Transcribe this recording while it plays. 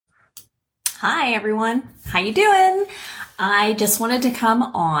Hi everyone, how you doing? I just wanted to come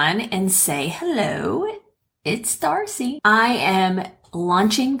on and say hello. It's Darcy. I am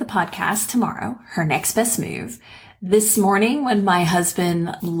launching the podcast tomorrow, Her Next Best Move. This morning when my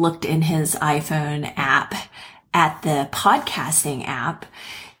husband looked in his iPhone app at the podcasting app,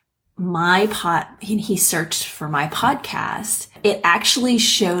 he searched for my podcast. It actually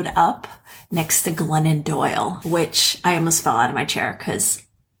showed up next to Glennon Doyle, which I almost fell out of my chair because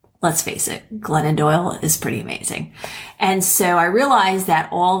let's face it, Glennon Doyle is pretty amazing. And so I realized that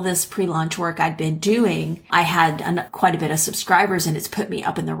all this pre-launch work I'd been doing, I had quite a bit of subscribers and it's put me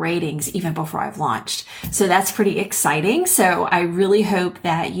up in the ratings even before I've launched. So that's pretty exciting. So I really hope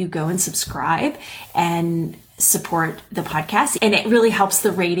that you go and subscribe and support the podcast. And it really helps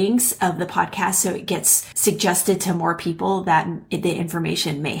the ratings of the podcast. So it gets suggested to more people that the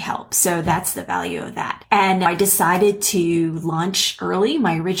information may help. So that's the value of that. And I decided to launch early.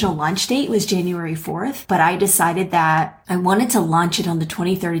 My original launch date was January 4th, but I decided that I wanted to launch it on the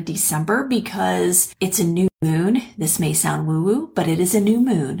 23rd of December because it's a new moon. This may sound woo-woo, but it is a new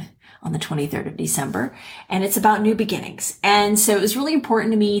moon on the 23rd of December, and it's about new beginnings. And so it was really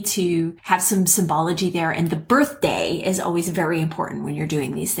important to me to have some symbology there, and the birthday is always very important when you're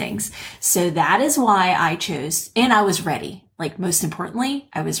doing these things. So that is why I chose, and I was ready. Like, most importantly,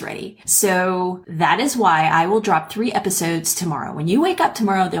 I was ready. So that is why I will drop 3 episodes tomorrow. When you wake up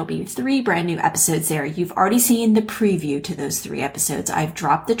tomorrow, there'll be 3 brand new episodes there. You've already seen the preview to those 3 episodes. I've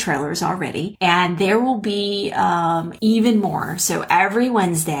dropped the trailers already, and there will be even more. So every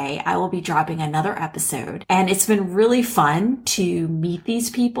Wednesday, I will be dropping another episode, and it's been really fun to meet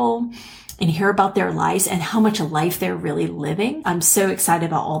these people and hear about their lives and how much life they're really living. I'm so excited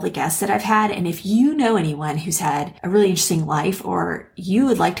about all the guests that I've had. And if you know anyone who's had a really interesting life or you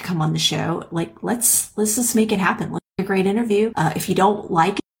would like to come on the show, like let's just make it happen. Let's do a great interview. If you don't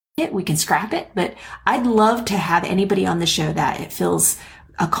like it, we can scrap it. But I'd love to have anybody on the show that it feels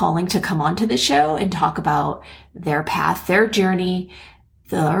a calling to come onto the show and talk about their path, their journey,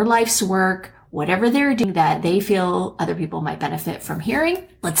 their life's work, whatever they're doing that they feel other people might benefit from hearing.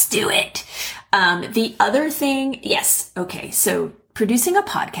 Let's do it. The other thing, yes. Okay. So producing a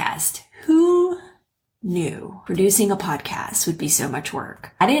podcast, who knew producing a podcast would be so much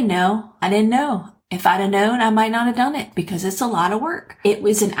work? I didn't know. If I'd have known, I might not have done it because it's a lot of work. It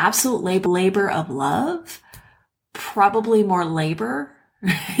was an absolute labor of love, probably more labor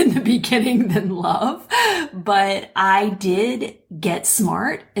in the beginning than love, but I did get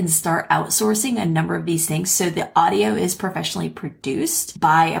smart and start outsourcing a number of these things. So the audio is professionally produced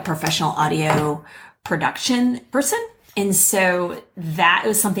by a professional audio production person. And so that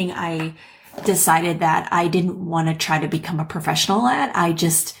was something I decided that I didn't want to try to become a professional at. I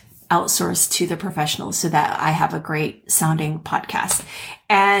just outsourced to the professionals so that I have a great sounding podcast.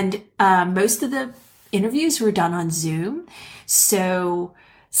 And most of the interviews were done on Zoom. So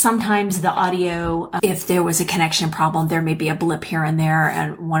sometimes the audio, if there was a connection problem, there may be a blip here and there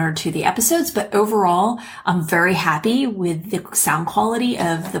and 1 or 2 of the episodes. But overall, I'm very happy with the sound quality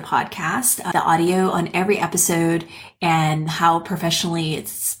of the podcast, the audio on every episode and how professionally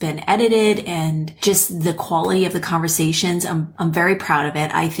it's been edited and just the quality of the conversations. I'm very proud of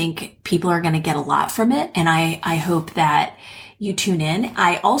it. I think people are going to get a lot from it. And I hope that you tune in.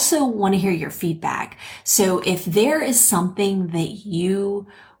 I also want to hear your feedback. So if there is something that you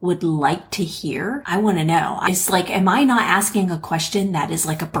would like to hear, I want to know. It's like, am I not asking a question that is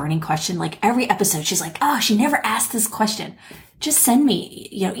like a burning question? Like every episode, she's like, oh, she never asked this question. Just send me,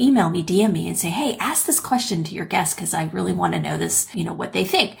 email me, DM me and say, hey, ask this question to your guest because I really want to know this, what they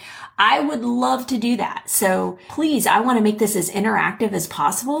think. I would love to do that. So please, I want to make this as interactive as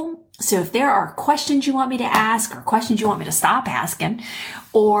possible. So if there are questions you want me to ask or questions you want me to stop asking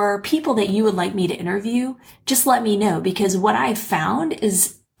or people that you would like me to interview, just let me know because what I've found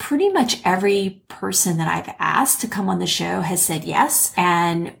is pretty much every person that I've asked to come on the show has said yes.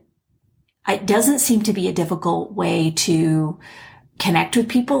 And it doesn't seem to be a difficult way to connect with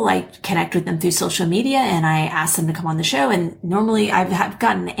people. I connect with them through social media and I ask them to come on the show. And normally I haven't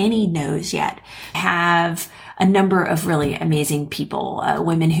gotten any no's yet. I have a number of really amazing people,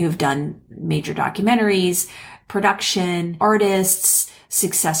 women who've done major documentaries, production, artists,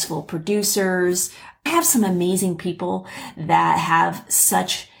 successful producers. I have some amazing people that have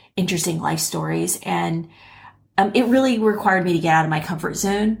such interesting life stories. And it really required me to get out of my comfort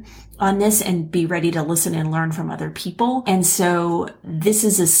zone on this and be ready to listen and learn from other people. And so this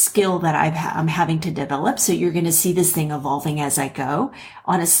is a skill that I'm having to develop. So you're going to see this thing evolving as I go.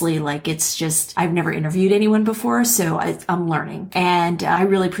 Honestly, it's just, I've never interviewed anyone before. So I'm learning and I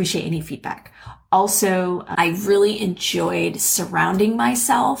really appreciate any feedback. Also, I really enjoyed surrounding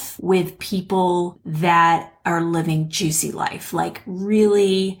myself with people that are living juicy life, like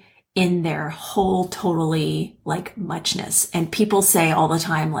really in their whole totally like muchness. And people say all the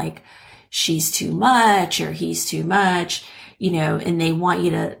time, like, she's too much or he's too much, and they want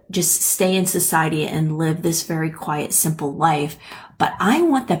you to just stay in society and live this very quiet, simple life. But I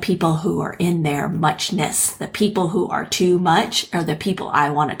want the people who are in their muchness, the people who are too much are the people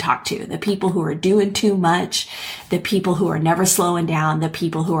I want to talk to, the people who are doing too much, the people who are never slowing down, the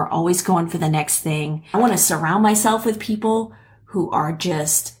people who are always going for the next thing. I want to surround myself with people who are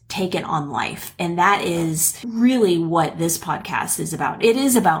just taken on life. And that is really what this podcast is about. It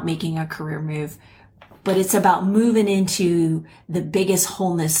is about making a career move, but it's about moving into the biggest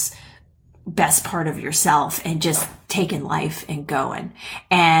wholeness, best part of yourself and just taking life and going.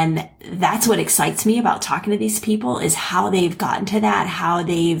 And that's what excites me about talking to these people is how they've gotten to that, how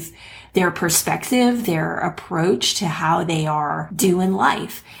their perspective, their approach to how they are doing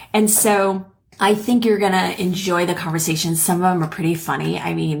life. And so I think you're going to enjoy the conversations. Some of them are pretty funny.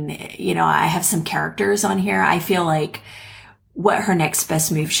 I mean, I have some characters on here. I feel like what her next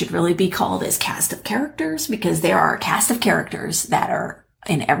best move should really be called is cast of characters, because there are a cast of characters that are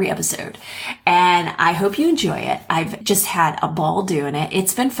in every episode. And I hope you enjoy it. I've just had a ball doing it.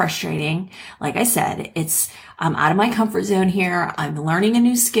 It's been frustrating. Like I said, I'm out of my comfort zone here. I'm learning a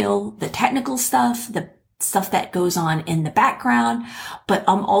new skill, the technical stuff, the stuff that goes on in the background, but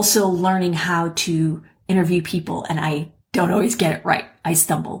I'm also learning how to interview people, and I don't always get it right. I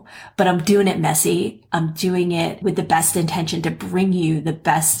stumble, but I'm doing it messy. I'm doing it with the best intention to bring you the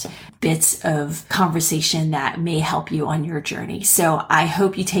best bits of conversation that may help you on your journey. So I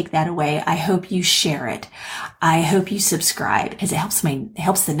hope you take that away. I hope you share it. I hope you subscribe, because it helps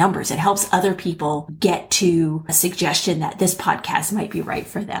the numbers. It helps other people get to a suggestion that this podcast might be right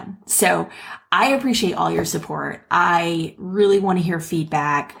for them. So I appreciate all your support. I really want to hear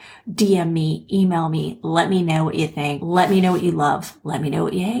feedback. DM me, email me, let me know what you think. Let me know what you love. Let me know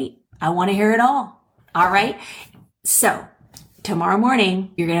what you hate. I want to hear it all. All right. So tomorrow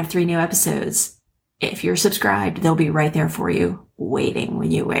morning, you're going to have 3 new episodes. If you're subscribed, they'll be right there for you, waiting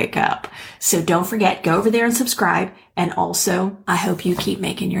when you wake up. So don't forget, go over there and subscribe. And also, I hope you keep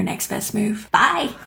making your next best move. Bye.